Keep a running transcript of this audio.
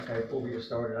Okay, before we get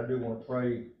started, I do want to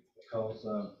pray because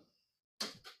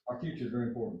our future is very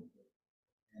important.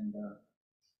 And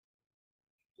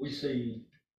we see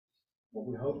what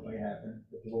we hope may happen,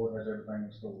 but the Lord has everything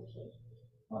in store. So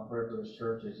my prayer for this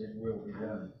church is His will be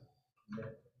done. And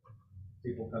that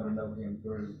people come to know Him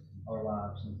through our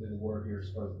lives and through the word here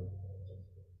spoken.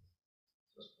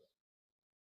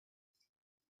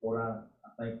 Lord, I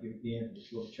thank you again for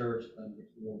this little church. Thank you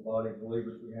for the little body of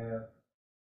believers we have.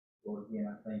 Lord, again,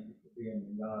 I thank you for being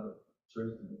the God of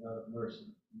truth and the God of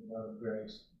mercy and the God of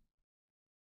grace.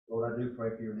 Lord, I do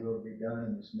pray for your will to be done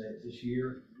in this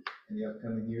year and the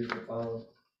upcoming years to follow.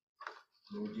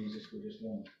 Lord Jesus, we just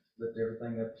want to lift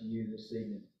everything up to you this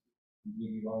evening and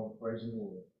give you all the praise and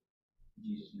glory. In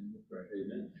Jesus' name we pray.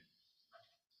 Amen.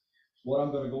 What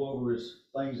I'm going to go over is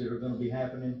things that are going to be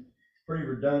happening. Pretty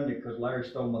redundant because Larry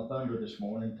stole my thunder this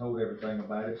morning and told everything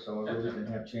about it, so I really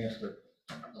didn't have a chance to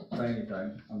say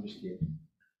anything. I'm just kidding.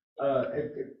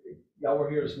 If y'all were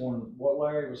here this morning, what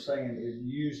Larry was saying is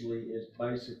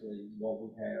basically what we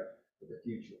have for the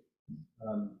future.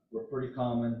 We're pretty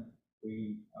common.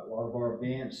 A lot of our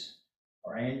events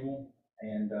are annual,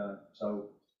 and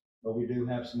but we do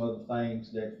have some other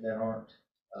things that aren't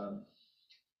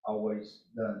always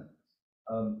done.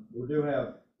 We do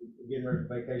have, getting ready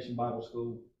for Vacation Bible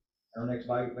School. Our next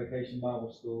Vacation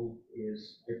Bible School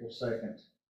is April 2nd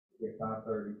at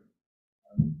 5:30.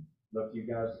 Love for you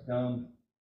guys to come.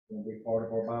 Going to be part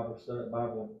of our Bible study,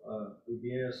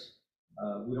 VBS.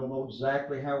 We don't know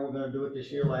exactly how we're going to do it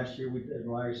this year. Last year, as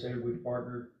Larry said, we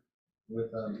partnered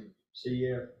with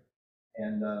CF,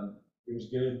 and it was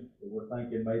good. We're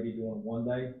thinking maybe doing one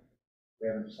day. We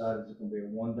haven't decided if it's going to be a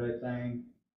one-day thing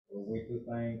or a weekly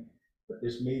thing. But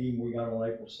this meeting we got on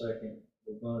April 2nd,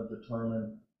 we're going to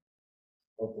determine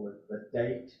hopefully the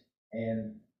date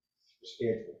and the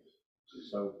schedule.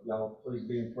 So y'all please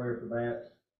be in prayer for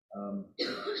that.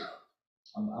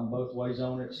 I'm both ways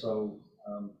on it, so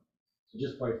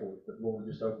just pray for it. The Lord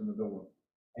just opened the door.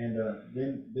 And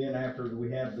then after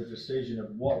we have the decision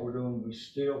of what we're doing, we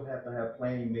still have to have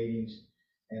planning meetings,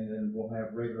 and then we'll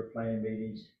have regular planning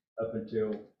meetings up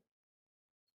until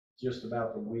just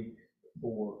about the week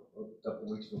before, or a couple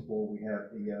of weeks before we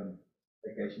have the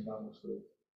Vacation Bible School.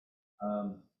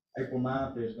 April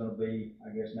 9th is going to be, I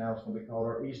guess now it's going to be called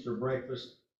our Easter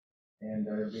breakfast, and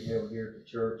it'll be held here at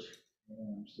the church. And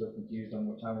I'm still confused on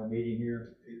what time we're meeting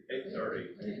here.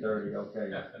 8:30. 8:30, okay.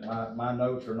 My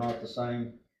notes are not the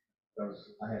same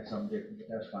because I had something different, but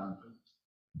that's fine.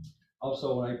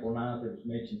 Also on April 9th, it was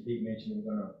mentioned, Pete mentioned, we're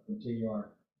going to continue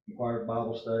our required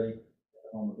Bible study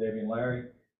on with Debbie and Larry.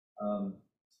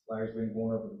 Larry's been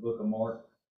going over the book of Mark.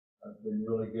 It's been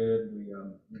really good.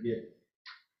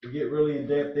 We get really in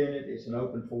depth in it. It's an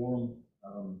open forum.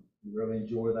 We really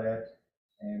enjoy that.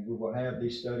 And we will have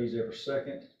these studies every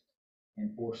second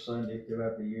and fourth Sunday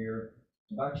throughout the year.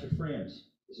 Invite your friends.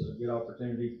 This is a good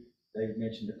opportunity. David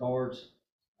mentioned the cards.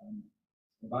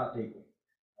 Invite people.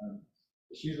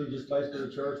 It's usually just basically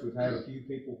the church. We've had a few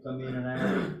people come in and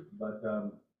out, but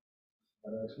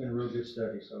it's been a real good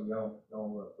study. So y'all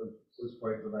please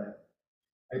pray for that.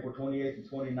 April 28th and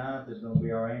 29th is going to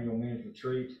be our annual men's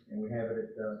retreat, and we have it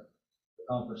at the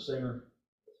Conference Center,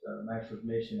 Master's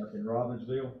Mission up in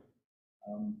Robbinsville.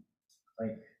 I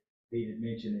think Pete had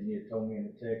mentioned, and he had told me in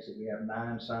the text that we have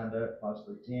 9 signed up,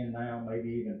 possibly 10 now, maybe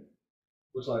even,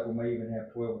 looks like we may even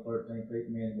have 12 or 13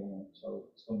 men going. So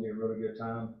it's going to be a really good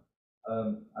time.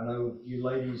 I know you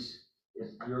ladies,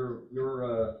 your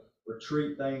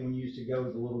retreat thing when you used to go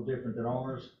is a little different than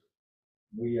ours.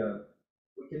 We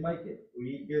can make it. We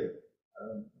eat good.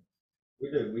 We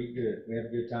eat good. We have a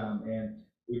good time, and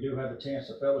we do have a chance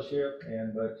to fellowship.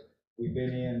 But we've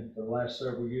been in for the last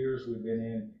several years. We've been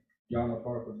in John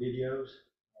MacArthur videos.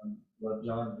 Love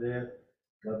John to death.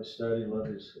 Love his study. Love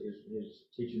his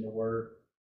teaching the word.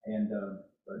 And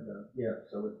yeah.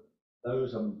 So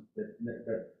those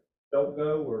that don't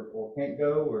go or can't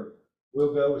go or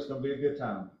will go, it's going to be a good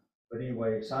time. But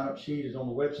anyway, sign up sheet is on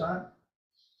the website.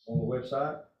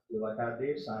 Do like I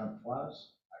did, sign up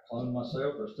twice. I cloned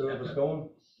myself. There's 2 of us going.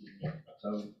 So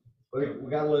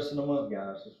we got to listen them up,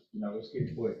 guys. Let's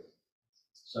get quick.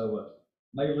 So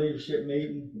May leadership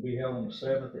meeting will be held on the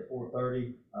 7th at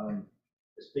 4:30.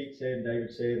 As Pete said, David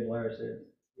said, and Larry said.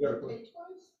 You got to pay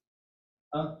twice?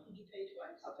 Huh? Did you pay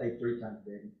twice? I paid 3 times,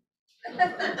 David.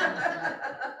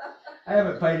 I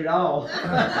haven't paid it all.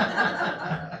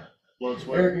 Blood,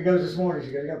 sweat. Erica goes this morning.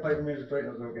 She goes, "You got to pay for men's retreat." I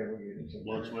was okay. We'll get it.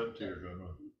 Blood, sweat, and tears, right?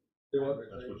 Do what?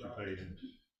 That's what you paid in.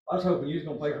 I was hoping you was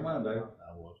gonna pay for mine, Dave.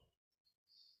 I was.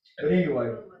 But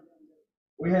anyway,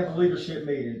 we have a leadership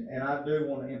meeting, and I do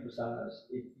want to emphasize,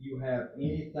 if you have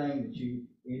anything that you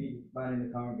anybody in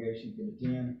the congregation can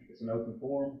attend. It's an open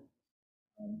forum.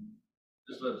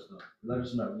 Just let us know. Let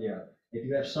us know, yeah. If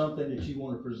you have something that you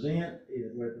want to present,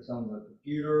 either whether it's on the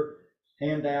computer,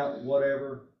 handout,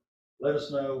 whatever, let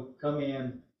us know, come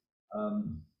in.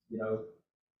 You know,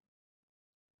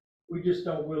 we just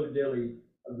don't willy-nilly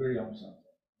agree on something.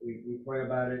 We pray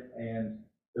about it, and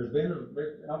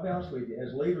I'll be honest with you,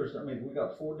 as leaders, I mean, we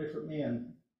got 4 different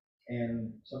men,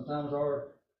 and sometimes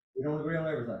we don't agree on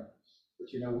everything.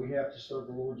 But, you know, we have to serve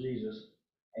the Lord Jesus,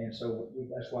 and so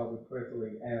that's why we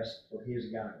prayerfully ask for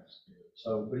his guidance.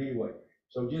 So, but anyway,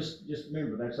 so just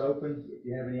remember, that's open. If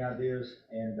you have any ideas,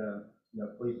 and, you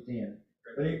know, please attend.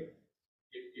 But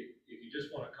If you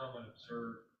just wanna come and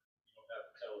observe, you don't have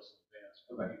to tell us in advance.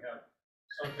 But if you have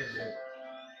something that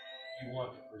you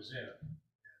want to present,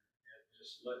 and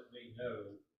just let me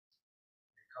know.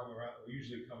 And come around, we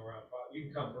usually come around 5, you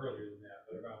can come earlier than that,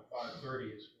 but around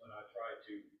 5:30 is when I try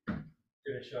to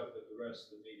finish up with the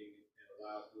rest of the meeting and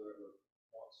allow whoever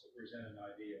wants to present an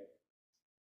idea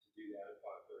to do that at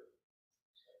 5:30.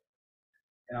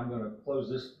 And I'm gonna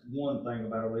close this one thing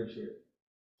about our leadership.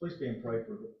 Please be and pray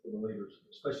for the leaders,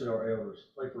 especially our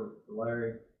elders. Pray for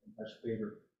Larry and Pastor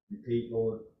Peter and Pete,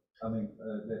 Lord. I mean,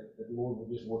 that the Lord will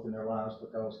just work in their lives,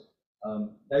 because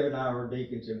David and I are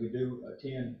deacons and we do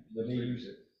attend the meetings,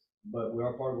 but we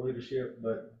are part of leadership,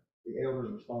 but the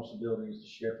elders' responsibility is to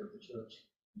shepherd the church.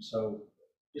 And so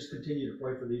just continue to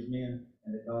pray for these men,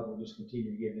 and that God will just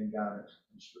continue to give them guidance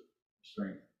and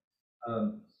strength.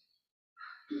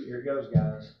 Here it goes,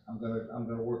 guys. I'm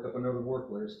gonna work up another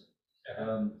work list.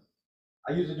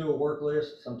 I usually do a work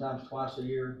list, sometimes twice a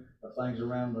year, of things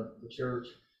around the church.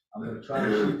 I'm gonna try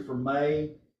to shoot for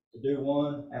May to do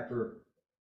one after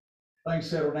things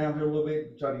settle down here a little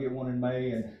bit. Try to get one in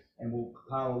May, and we'll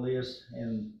compile a list.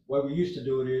 And the way we used to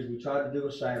do it is we tried to do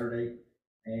a Saturday,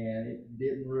 and it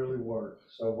didn't really work.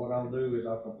 So what I'll do is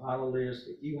I'll compile a list.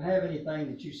 If you have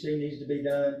anything that you see needs to be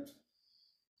done,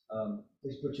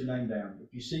 please put your name down.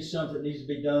 If you see something that needs to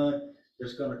be done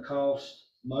that's gonna cost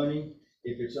money,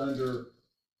 if it's under,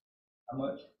 how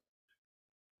much?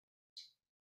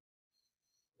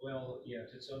 Well, yeah,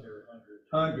 if it's under 100.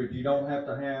 100, you don't have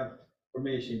to have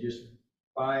permission, just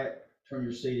buy it, turn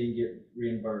your seat in, get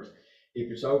reimbursed.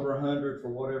 If it's over 100 for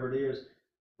whatever it is,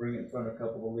 bring it in front of a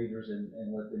couple of leaders and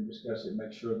let them discuss it,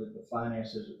 make sure that the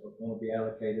finances are going to be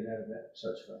allocated out of that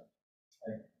such fund.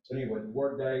 Okay? So anyway, the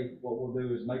work day, what we'll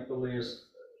do is make the list,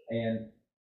 and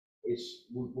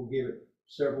we'll give it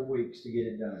several weeks to get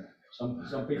it done.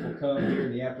 Some people come here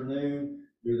in the afternoon,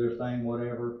 do their thing,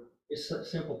 whatever. It's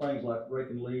simple things like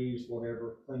raking leaves,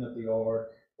 whatever, clean up the yard.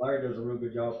 Larry does a real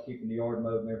good job keeping the yard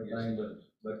mowed and everything,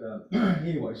 but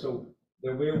anyway, so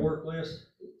there'll be a work list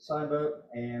signed up,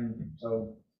 and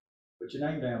so put your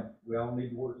name down. We all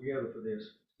need to work together for this,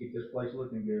 keep this place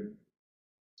looking good.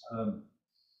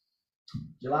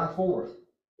 July 4th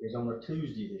is on a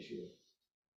Tuesday this year.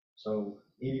 So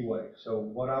anyway, so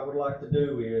what I would like to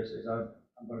do is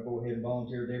I'm gonna go ahead and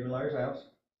volunteer at David and Larry's house.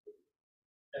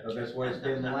 So that's where it's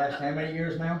been the last, how many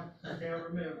years now? I can't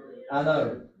remember. I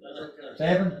know. That's okay.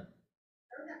 7? I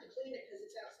don't have to clean it because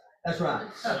it's outside.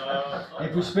 That's right.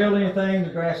 If we spill anything, the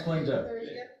grass cleans up. There you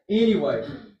go. Anyway,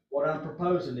 what I'm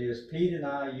proposing is Pete and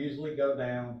I usually go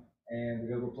down and we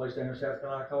go to a place down here in South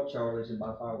Carolina called Charlie's and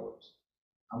buy fireworks.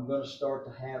 I'm gonna start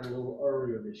to have a little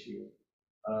earlier this year.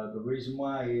 The reason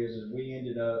why is we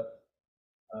ended up,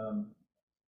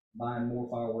 buying more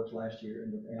fireworks last year,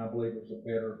 and I believe it was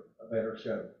a better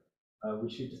show. We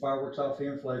shoot the fireworks off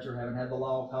here in Fletcher, haven't had the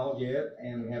law called yet,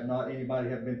 and we have not, anybody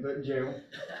have been put in jail,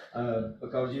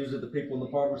 because usually the people in the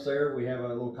apartments there, we have a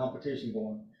little competition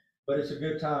going. But it's a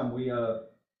good time. We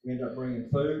end up bringing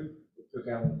food, we cook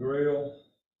out on the grill.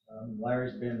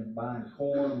 Larry's been buying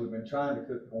corn, we've been trying to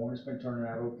cook corn, it's been turning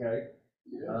out okay.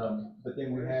 But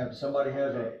then we have, somebody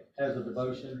has a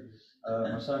devotion.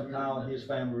 My son Kyle and his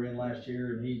family were in last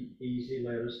year, and he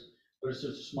led us. But it's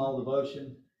just a small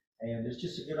devotion, and it's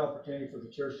just a good opportunity for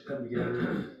the church to come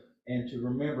together and to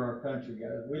remember our country,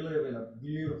 guys. We live in a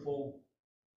beautiful,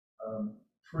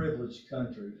 privileged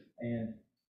country, and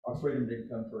our freedom didn't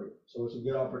come free. So it's a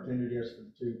good opportunity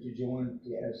to join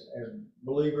as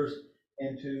believers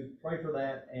and to pray for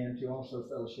that, and to also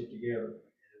fellowship together.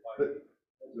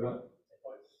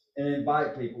 And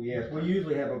invite people, yes. We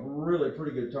usually have a really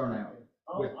pretty good turnout.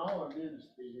 All our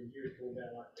ministries are geared toward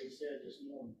that, like they said this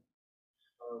morning,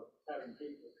 are having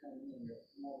people come in that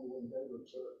normally wouldn't go to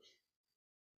church.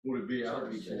 Would it be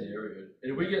outreach in the area?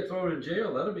 And if we get thrown in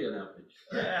jail, that'll be an outreach.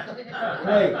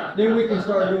 Hey, then we can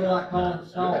start doing like Paul,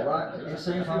 right? And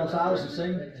sing, Paul Silas and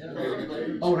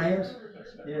sing. Hold hands.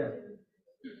 Yeah.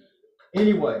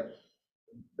 Anyway,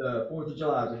 the 4th of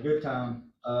July is a good time.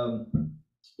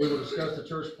 We will discuss the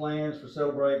church plans for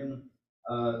celebrating.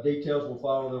 Details will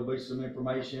follow. There'll be some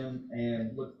information,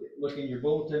 and look in your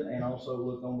bulletin and also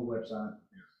look on the website.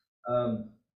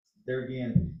 There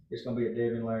again, it's gonna be at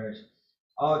Dave and Larry's.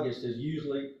 August is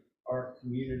usually our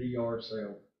community yard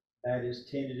sale. That is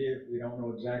tentative. We don't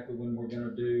know exactly when we're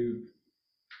gonna do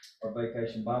our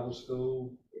vacation Bible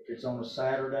school. If it's on a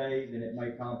Saturday, then it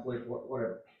may conflict,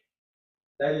 whatever.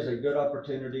 That is a good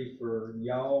opportunity for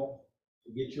y'all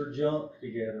to get your junk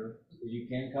together, because you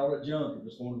can call it junk if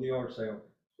it's going to the yard sale.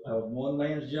 One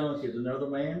man's junk is another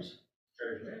man's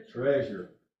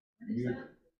treasure.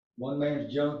 One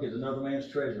man's junk is another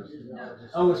man's treasure.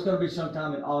 Oh, it's gonna be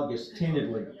sometime in August,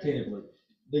 tentatively.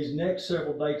 These next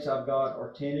several dates I've got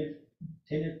are tentative,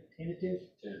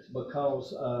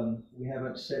 because, we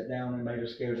haven't sat down and made a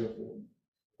schedule for them.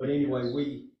 But anyway,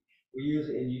 we use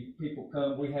it, and people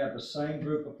come, we have the same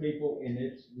group of people, and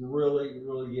it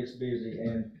really gets busy,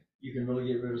 and you can really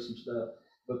get rid of some stuff.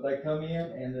 But they come in,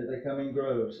 and they come in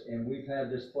groves, and we've had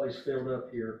this place filled up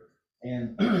here.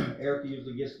 And Erica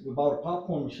usually we bought a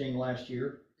popcorn machine last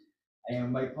year,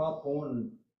 and made popcorn,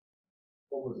 and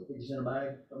what was it, 50 cents a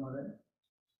bag, something like that?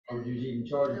 Or would you even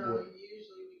charge No, for it?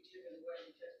 usually we give it away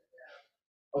because we have.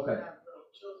 Okay, We have little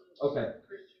children's. Okay.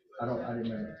 Christian I didn't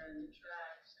know books that. and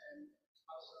tracts, and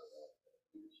also the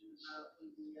information about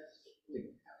PBS,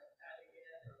 we haven't had it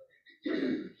yet.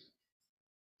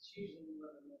 It's usually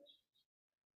what it is.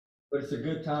 but it's a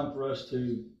good time for us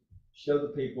to show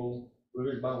the people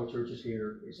Rivers Bible Church is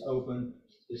here. It's open.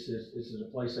 This is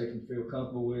a place they can feel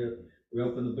comfortable with. We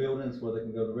open the buildings where they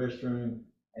can go to the restroom,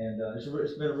 and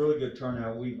it's been a really good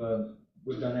turnout. We've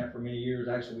done that for many years.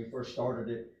 Actually, we first started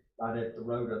it right at the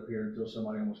road up here until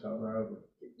somebody almost got run over,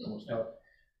 almost got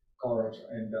cars.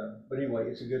 And but anyway,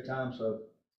 it's a good time. So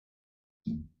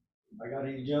if I got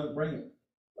any junk, bring it.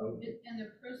 So, And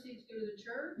the proceeds go to the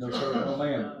church? no sir, no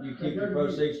ma'am. You keep your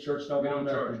proceeds. Church don't get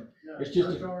nothing. It's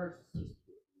just a-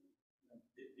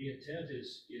 The intent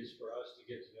is for us to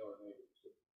get to know our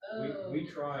neighbors. Oh. We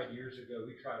tried years ago,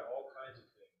 we tried all kinds of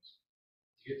things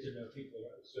to get to know people,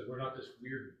 so we're not this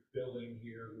weird building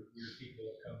here with weird people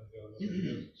that come and go, and nobody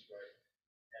knows us, right?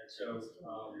 And so,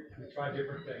 we tried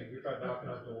different things, we tried knocking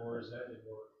on doors, that didn't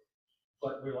work.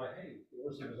 But we're like, hey, it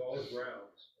was all the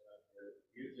grounds, they're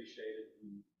beautifully shaded,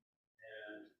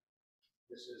 and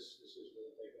this is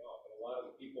really taken off. And a lot of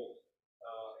the people,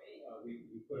 we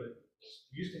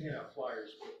used to hand out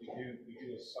flyers, but we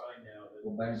do a sign now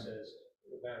Well, that banner. says,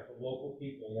 the banner for local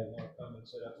people that want to come and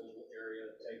set up a little area,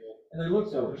 a table, and they look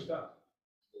sell for their it. stuff.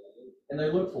 And they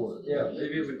look for it. Yeah.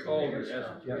 They've even called and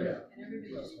asked. Yeah. And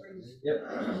everybody just brings. Yep.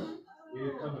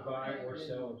 Either come to buy or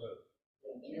sell a boat.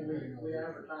 And we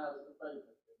advertise in the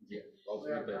paper. Yeah.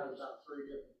 We advertise about three,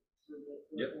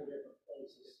 Yep. 4 different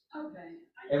places. Okay.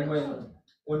 And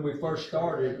when we first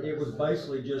started, it was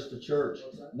basically just a church.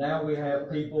 Now we have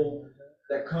people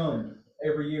that come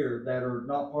every year that are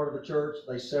not part of the church.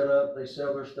 They set up, they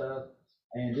sell their stuff.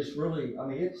 And it's really, I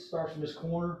mean, it starts from this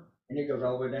corner and it goes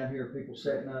all the way down here, people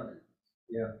setting up.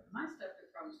 My stuff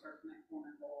could probably start from that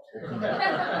corner.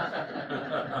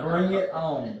 Bring it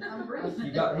on. I'm bringing.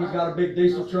 He's got a big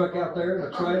diesel truck out there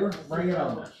and a trailer, bring it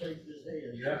on. Shake his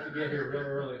head. You have to get here real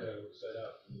early though, set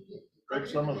up. Greg,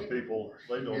 some of the people,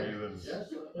 they don't even,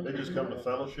 they just come to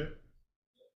fellowship.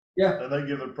 Yeah. And they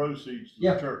give their proceeds to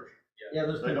Yeah. the church. Yeah,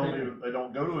 there's They don't people. even, they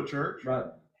don't go to a church, Right,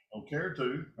 don't care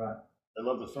to. Right. They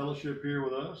love the fellowship here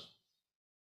with us.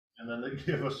 And then they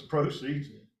give us the proceeds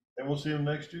and we'll see them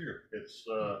next year. It's,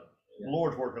 the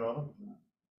Lord's working on them.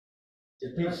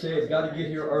 as Pete said, gotta get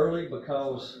here early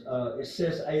because, it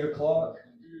says 8 o'clock,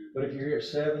 but if you're here at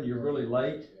 7, you're really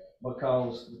late.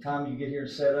 Because the time you get here and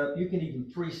set up, you can even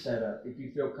pre-set up if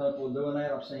you feel comfortable doing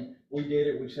that. I've seen, we did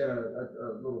it, we set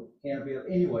a little canopy up.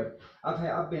 Anyway,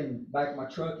 I've been back my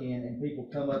truck in and people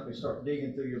come up and start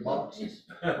digging through your boxes.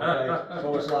 Okay,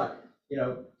 so it's like,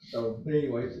 but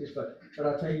anyway, it's fun. But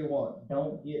I tell you what,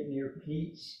 don't get near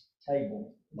Pete's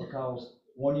table because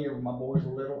one year when my boys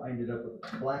were little, I ended up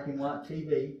with a black and white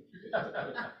TV.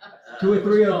 Two or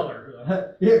three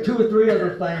other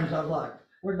things. I was like,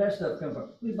 where'd that stuff come from?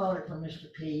 We bought it from Mr.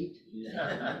 Pete.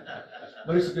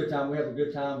 But it's a good time. We have a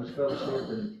good time as fellowship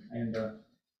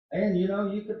and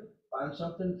you could find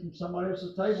something from somebody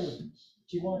else's table that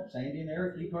you want. Sandy and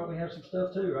Eric, you probably have some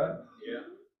stuff too, right? Yeah.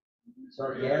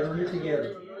 Start gathering it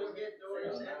together. You'll get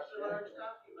Doris extra large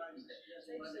coffee mugs that she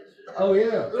doesn't. Oh,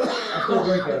 yeah. I still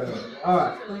drink out of it. All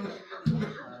right.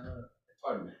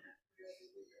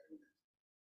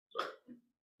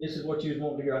 This is what you was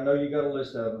wanting to hear. I know you got a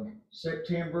list of them.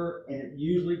 September, and it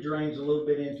usually drains a little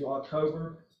bit into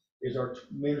October. is our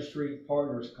Ministry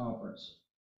Partners Conference.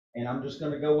 And I'm just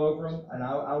gonna go over them, and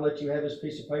I'll let you have this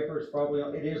piece of paper, it's probably,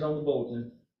 it is on the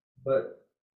bulletin, but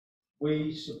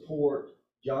we support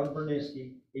John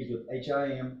Berninsky, he's with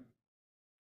HIM.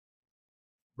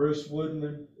 Bruce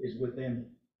Woodman is within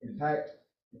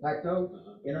Impacto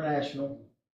International.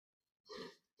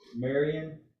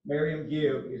 Miriam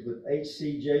Gibb is with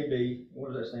HCJB,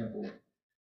 what does that stand for?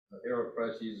 Harold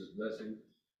Christ Jesus Blessing,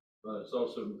 but it's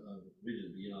also,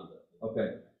 Vision Beyond that. Okay,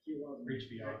 Reach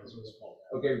beyond is what's called.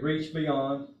 okay, Reach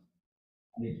Beyond,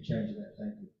 I need to change that,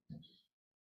 thank you.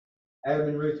 Adam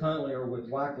and Ruth Huntley are with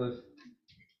Wycliffe,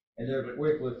 and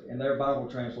they're Bible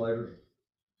translators.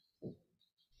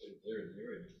 They're in the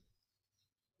area.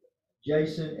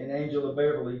 Jason and Angela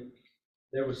Beverly,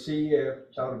 they're with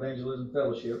CEF, Child Evangelism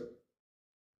Fellowship.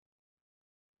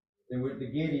 Then with the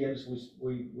Gideons,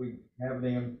 we have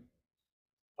them.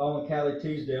 Paul and Callie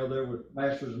Teasdale, they're with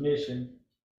Master's Mission.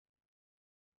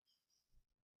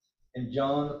 And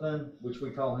Jonathan, which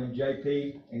we call him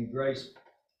JP, and Grace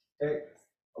Peck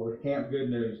are with Camp Good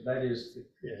News. That is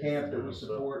the camp that we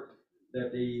support,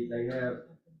 that they have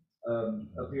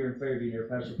up here in Fairview near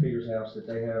Pastor Peter's house, that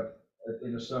they have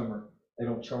in the summer. They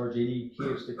don't charge any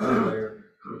kids to come there.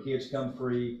 The kids come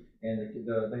free, and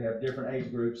they have different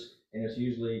age groups, and it's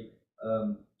usually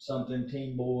something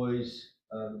teen boys,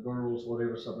 girls,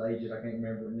 whatever, some ages, I can't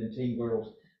remember, and then teen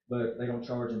girls, but they don't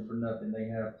charge them for nothing. They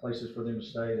have places for them to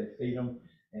stay, they feed them,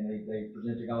 and they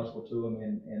present the gospel to them,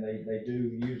 and they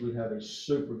do usually have a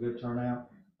super good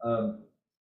turnout.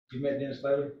 You met Dennis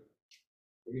Bailey?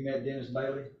 Have you met Dennis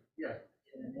Bailey? Yeah.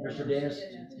 Mr. Dennis?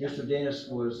 Mr. Dennis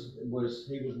was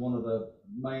one of the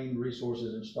main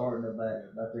resources in starting of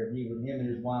that out there. Him and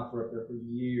his wife were up there for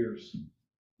years.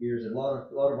 And a lot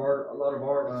of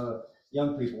our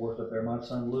young people worked up there. My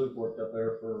son Luke worked up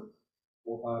there for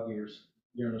 4 or 5 years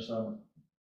during the summer.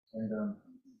 And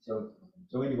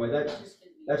so anyway,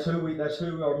 that's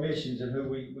who our missions and who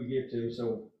we give to.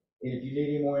 So, and if you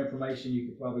need any more information, you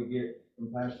could probably get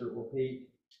from Pastor or Pete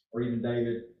or even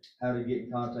David how to get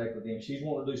in contact with them. She's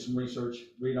wanting to do some research,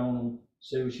 read on them,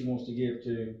 see who she wants to give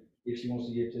to, if she wants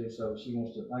to give to. So she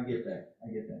wants to. I get that.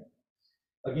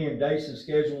 Again, dates and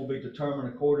schedule will be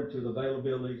determined according to the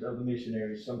availabilities of the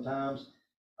missionaries. Sometimes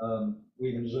we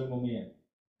even Zoom them in,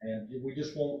 and we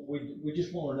just want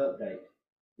an update.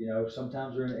 You know,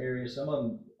 sometimes they're in the area, some of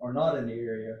them are not in the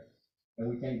area, and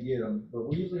we can't get them. But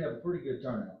we usually have a pretty good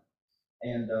turnout.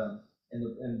 And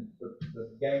the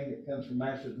gang that comes from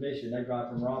Master's Mission, they drive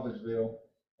from Robbinsville,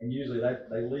 and usually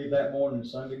they leave that morning,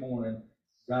 Sunday morning,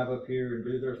 drive up here and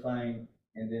do their thing.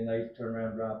 And then they turn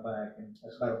around and drive back, and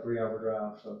that's about a 3-hour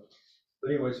drive. So,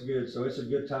 but anyway, it's good. So it's a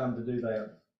good time to do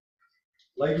that.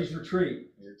 Ladies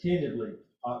retreat, tentatively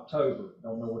October.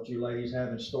 Don't know what you ladies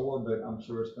have in store, but I'm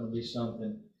sure it's going to be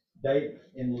something. Date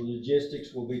and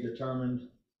logistics will be determined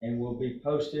and will be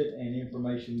posted, and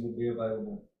information will be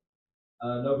available.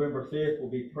 November 5th, we'll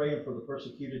be praying for the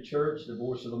persecuted church, the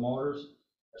Voice of the Martyrs.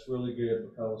 That's really good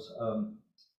because,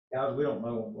 guys, we don't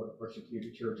know what a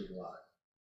persecuted church is like.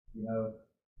 You know,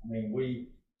 I mean, we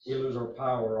lose our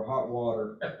power, our hot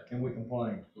water, and we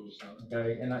complain.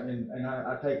 Okay, and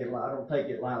I take it. I don't take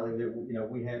it lightly that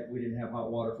we didn't have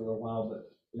hot water for a while, but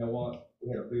you know what? We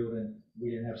had a building.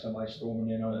 We didn't have somebody storming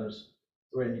in on us,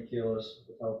 threatening to kill us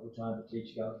because we're trying to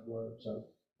teach God's word. So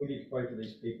we need to pray for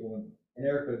these people. And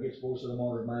Erica gets Voice of the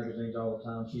Martyrs magazines all the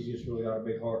time. She's just really got a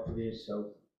big heart for this.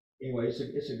 So anyway, it's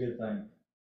a good thing.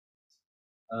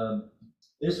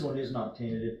 This one is not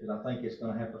tentative because I think it's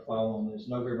going to have to fall on this.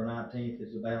 November 19th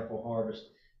is the Bountiful Harvest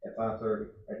at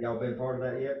 5:30. Have y'all been part of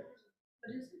that yet?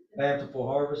 What is it? Bountiful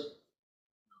Harvest.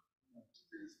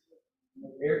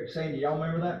 Eric, Sandy, y'all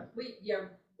remember that? We do,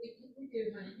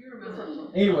 honey, you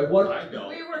remember. Anyway, what? We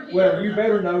were here. Well, you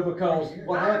better know because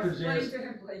what I'll happens explain is to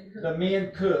him later. the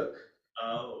men cook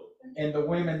Oh. and the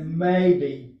women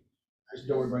maybe. This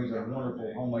Dory brings a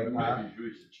wonderful homemade pie.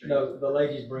 No, the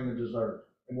ladies bring a dessert.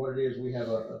 And what it is, we have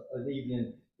an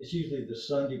evening, it's usually the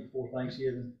Sunday before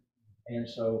Thanksgiving. And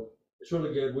so it's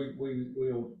really good.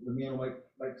 The men will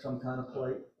make some kind of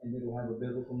plate and it'll have a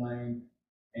biblical name.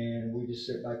 And we just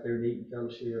sit back there and eat and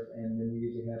fellowship. And then we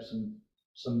usually have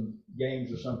some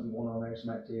games or something going on there,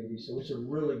 some activities. So it's a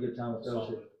really good time of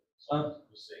fellowship.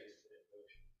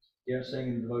 Yeah,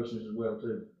 singing devotions as well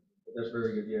too. But that's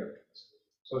very good, yeah.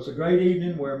 So it's a great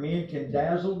evening where men can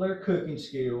dazzle their cooking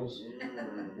skills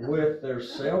with their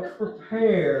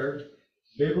self-prepared,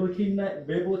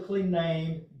 biblically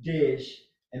named dish,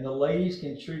 and the ladies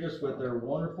can treat us with their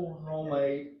wonderful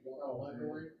homemade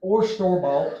or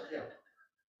store-bought.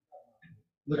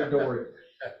 Look at Dory.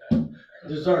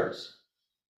 Desserts.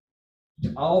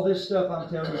 All this stuff I'm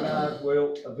telling you guys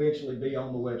will eventually be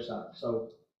on the website, so,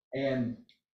 and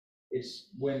it's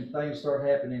when things start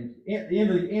happening, end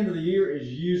of the year is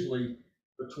usually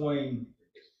between,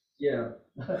 yeah,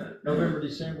 November,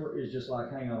 December is just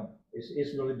like, hang on,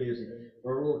 it's really busy.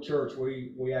 For a little church, we're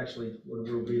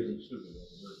real busy.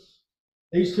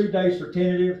 These 2 dates are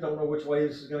tentative, don't know which way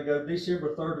this is gonna go,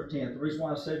 December 3rd or 10th. The reason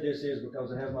why I said this is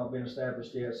because it has not been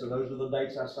established yet, so those are the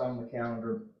dates I saw on the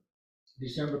calendar.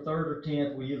 December 3rd or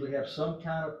 10th, we usually have some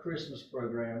kind of Christmas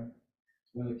program.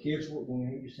 When we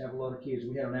used to have a lot of kids,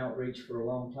 we had an outreach for a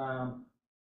long time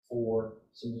for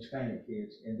some Hispanic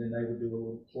kids, and then they would do a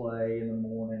little play in the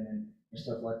morning and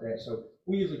stuff like that. So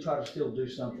we usually try to still do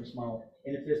something small,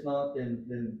 and if it's not, then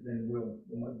we'll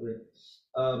do.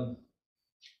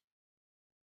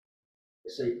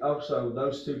 Let's see, also,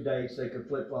 those 2 dates, they could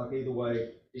flip-flop either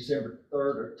way. December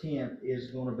 3rd or 10th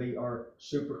is gonna be our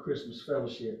Super Christmas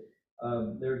Fellowship.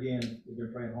 There again, we've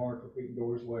been praying hard for Pete and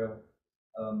Dory as well.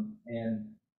 And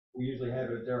we usually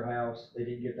have it at their house. They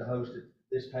didn't get to host it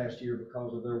this past year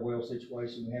because of their well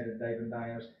situation. We had it at Dave and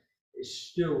Diana's. It's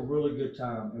still a really good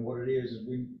time, and what it is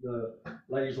the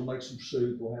ladies will make some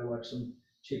soup. We'll have like some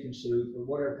chicken soup or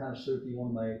whatever kind of soup you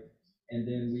wanna make, and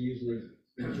then we usually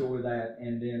enjoy that,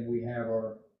 and then we have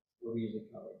our, what we usually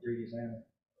call it, Greedy's Animal.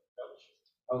 Fellowship.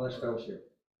 Oh, that's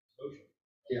fellowship. Social.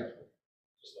 Yeah.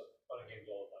 Just like fun and games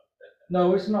all about that.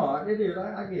 No, it's not. It is.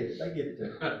 I get it. I get it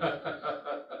too.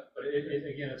 But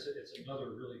again, it's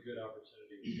another really good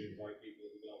opportunity to invite people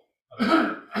who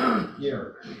don't.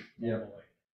 Yeah.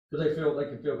 Because they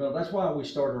can feel good. That's why we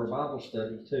started our Bible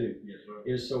study too, Yes, sir.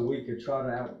 is so we could try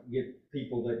to get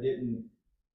people that didn't,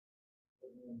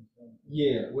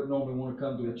 would normally want to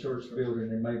come to a church building,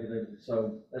 and maybe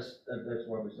so that's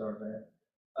why we started that.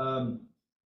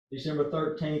 December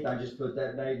 13th, I just put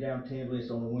that day down tentatively.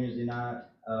 It's on a Wednesday night.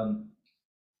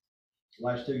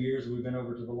 Last 2 years, we've been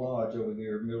over to the lodge over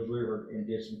here, Mills River, and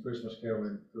did some Christmas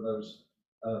caroling for those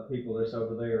people that's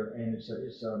over there, and it's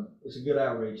a good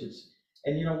outreach.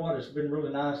 And you know what? It's been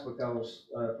really nice because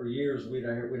for years we'd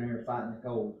been here fighting the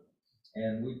cold,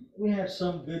 and we had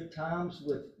some good times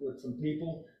with some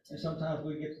people, and sometimes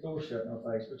we get the door shut in our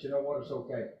face. But you know what? It's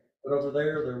okay. But over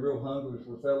there, they're real hungry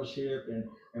for fellowship,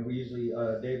 and we usually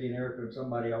Debbie and Erica and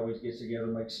somebody always gets together,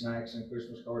 makes snacks and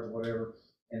Christmas cards or whatever,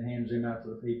 and hands them out to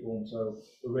the people, and so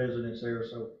the residents there.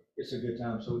 So it's a good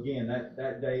time. So again,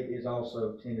 that date is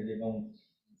also tentative on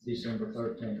December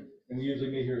 13th, and we usually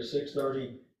meet here at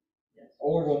 6:30.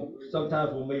 Or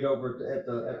sometimes we'll meet over at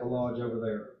the lodge over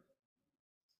there.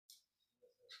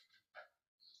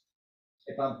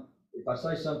 If I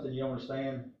say something you don't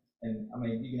understand, and I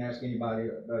mean, you can ask anybody,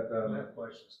 but, I have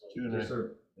questions. Q&A. yes,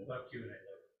 sir. About Q&A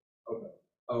later.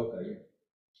 Okay,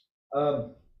 yeah.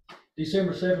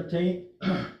 December 17th,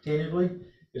 tentatively,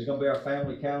 is gonna be our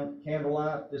family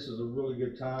candlelight. This is a really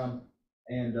good time,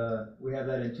 and, we have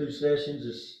that in 2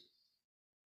 sessions.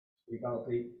 We call it,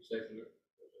 Pete? Secular.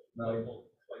 No. Playful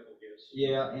gifts.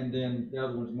 Yeah, and then the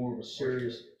other one's more of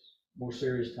a more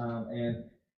serious time, and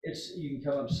you can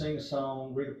come up, sing a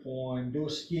song, read a poem, do a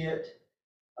skit,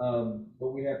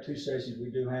 but we have 2 sessions. We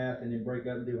do half and then break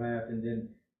up and do half,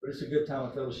 but it's a good time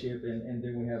of fellowship, and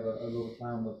then we have a little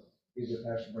time of either the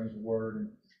pastor brings a word,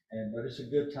 but it's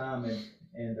a good time,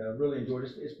 and really enjoyed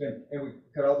it. It's been, and we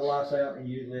cut all the lights out, and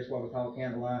usually that's why we call it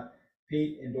candlelight.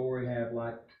 Pete and Dory have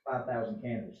like 5,000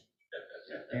 candles.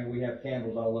 And we have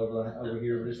candles all over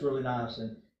here, but it's really nice,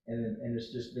 and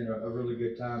it's just been a really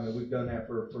good time, and we've done that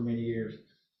for many years.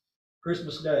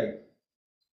 Christmas Day,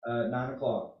 9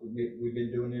 o'clock. We've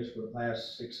been doing this for the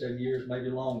past 6, 7 years, maybe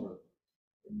longer.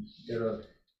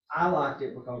 I liked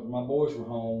it because when my boys were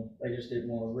home, they just didn't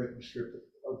want to rip and strip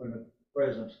open the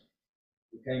presents.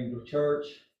 We came to church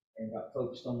and got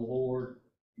focused on the Lord.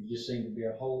 It just seemed to be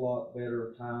a whole lot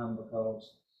better time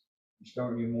because you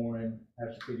start your morning.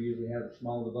 Pastor Peter usually has a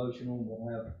small devotional. We'll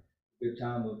have a good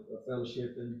time of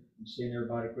fellowshipping and seeing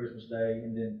everybody Christmas Day,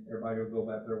 and then everybody will go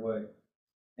back their way.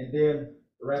 And then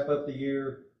to wrap up the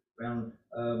year, around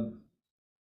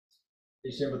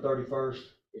December 31st,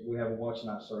 we have a watch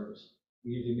night service.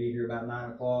 We usually meet here about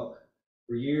 9 o'clock.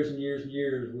 For years and years and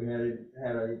years, we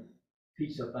had a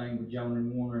pizza thing with Joan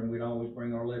and Warner, and we'd always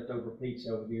bring our leftover pizza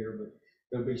over here. But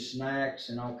there'll be snacks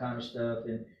and all kind of stuff,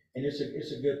 and it's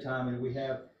a good time. And we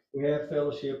have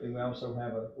fellowship, and we also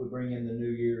we bring in the new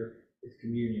year with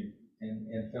communion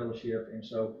and fellowship. And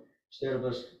so instead of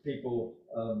us people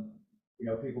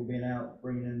being out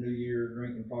bringing in the new year,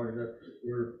 drinking parties up,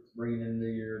 we're bringing in the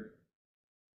new year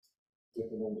with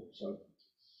the Lord. So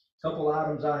a couple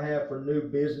items I have for new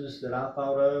business that I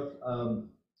thought of.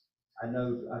 I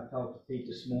know I talked to Pete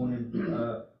this morning.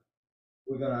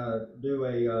 we're gonna do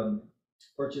a,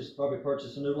 probably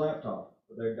purchase a new laptop.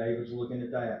 There, David's looking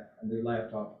at that, a new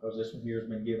laptop, because this one here has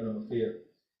been giving him a fit.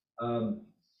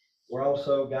 We're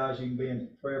also, guys, you can be in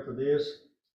prayer for this,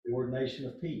 the ordination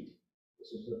of Pete.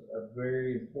 This is a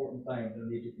very important thing.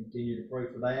 We need to continue to pray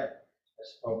for that.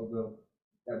 That's probably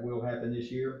that will happen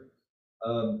this year.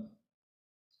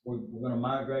 We're gonna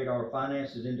migrate our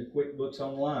finances into QuickBooks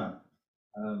Online.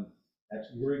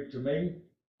 That's Greek to me.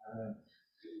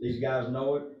 These guys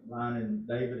know it, Ryan and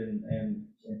David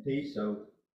and Pete, so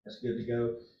that's good to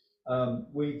go.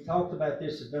 We talked about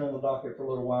this, it's been on the docket for a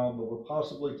little while, but we're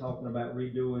possibly talking about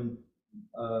redoing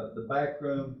the back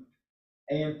room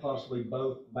and possibly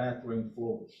both bathroom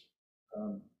floors.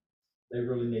 They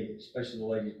really need it, especially the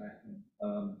ladies' bathroom.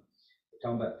 We're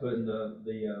talking about putting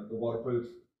the waterproof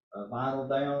vinyl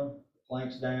down,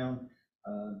 planks down,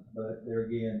 but there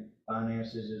again,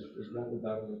 finances is what we've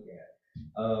got to look at.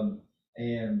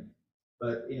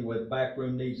 But anyway, the back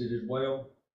room needs it as well,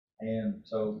 and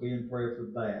so be in prayer for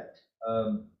that.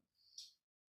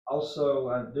 Also,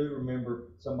 I do remember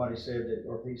somebody said that,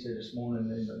 or he said this morning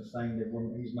in the thing that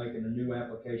he's making a new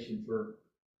application for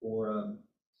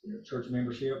church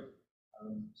membership.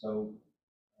 So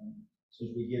as soon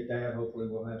as we get that, hopefully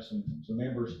we'll have some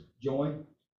members join.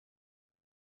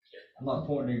 I'm not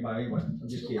pointing at anybody anyway, I'm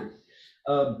just kidding.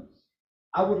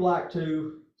 I would like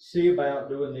to see about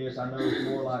doing this. I know it's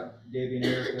more like Debbie and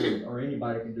Erica or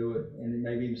anybody can do it, and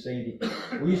maybe even Sandy.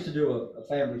 We used to do a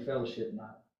family fellowship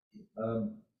night.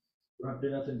 We don't have to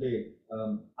do nothing big.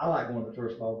 I like going to the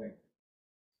tourist ball game.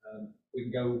 We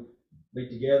can go meet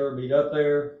together, meet up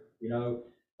there, you know.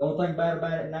 The only thing bad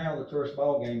about it now, the tourist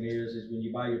ball game is when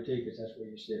you buy your tickets, that's where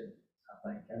you're sitting, I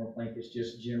think. I don't think it's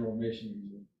just general admission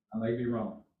anymore. I may be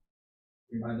wrong.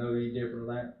 Anybody know any different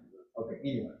of that? Okay,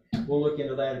 anyway, we'll look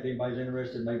into that. If anybody's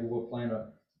interested, maybe we'll plan a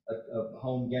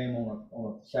home game on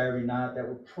a Saturday night. That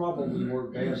would probably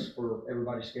work best for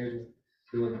everybody's schedule.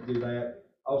 Do that.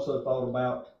 Also thought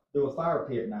about do a fire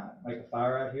pit night. Make a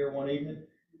fire out here one evening.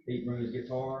 Pete bring his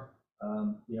guitar.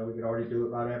 You know, we could already do it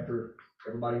right after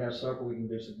everybody has supper. We can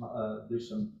do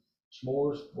some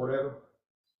s'mores, whatever.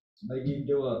 Maybe you can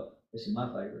do this is my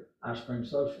favorite, ice cream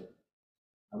social.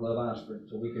 I love ice cream,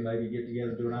 so we can maybe get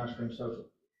together and do an ice cream social.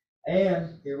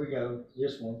 And here we go,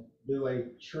 this one, do a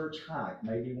church hike.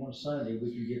 Maybe one Sunday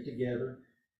we can get together.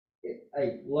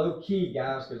 Hey, low key,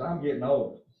 guys, because I'm getting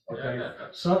old. Okay,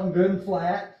 something good and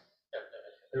flat.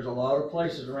 There's a lot of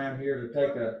places around here to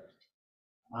take a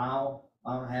mile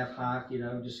and a half hike, you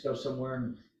know, just go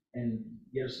somewhere and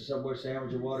get us a Subway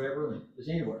sandwich or whatever, and just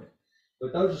anywhere.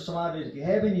 But those are some ideas. If you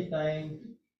have anything,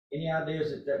 any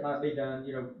ideas that might be done,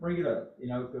 you know, bring it up, you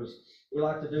know, because we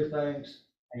like to do things,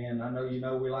 and I know you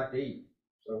know we like to eat.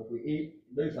 So if we eat,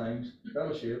 do things,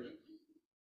 fellowship,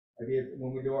 maybe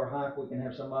when we do our hike, we can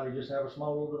have somebody just have a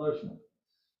small little devotional.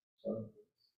 So,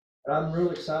 but I'm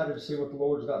really excited to see what the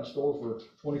Lord's got in store for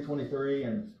 2023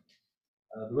 and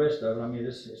the rest of it. I mean,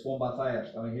 it's going by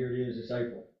fast. I mean, here it is, it's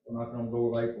April. We're knocking on the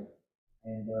door of April.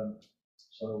 And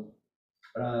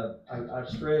but I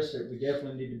stress that we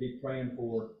definitely need to be praying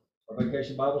for our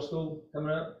Vacation Bible School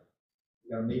coming up.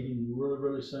 We got a meeting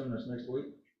really soon, that's next week.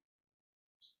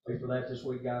 Pray for that this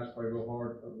week, guys. Pray real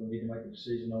hard. We need to make a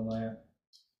decision on that.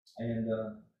 And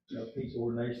you know, Pete's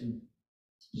ordination,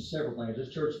 just several things.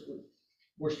 This church,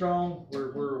 we're strong.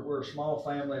 We're a small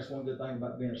family. That's one good thing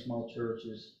about being a small church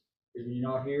is when you're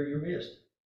not here, you're missed.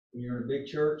 When you're in a big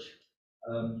church,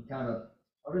 you kind of,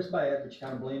 not as bad, but you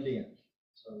kind of blend in.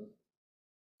 So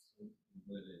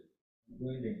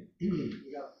blend in.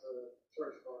 We got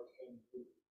church cards coming through.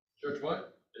 Church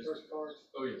what? Church cards,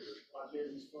 Oh, yeah. my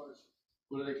business cards,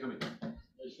 When are they coming?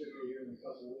 they should be here in a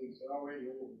couple of weeks. They're already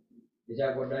ordered. Is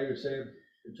that what David said?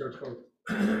 The church code?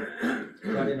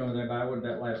 I didn't know anything about it. I wasn't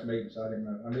at that last meeting, so I didn't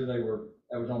know. I knew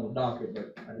that was on the docket,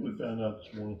 but I We didn't. found out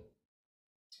this morning.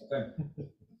 Okay.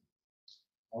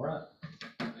 All right.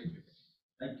 Thank you.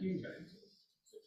 Thank you.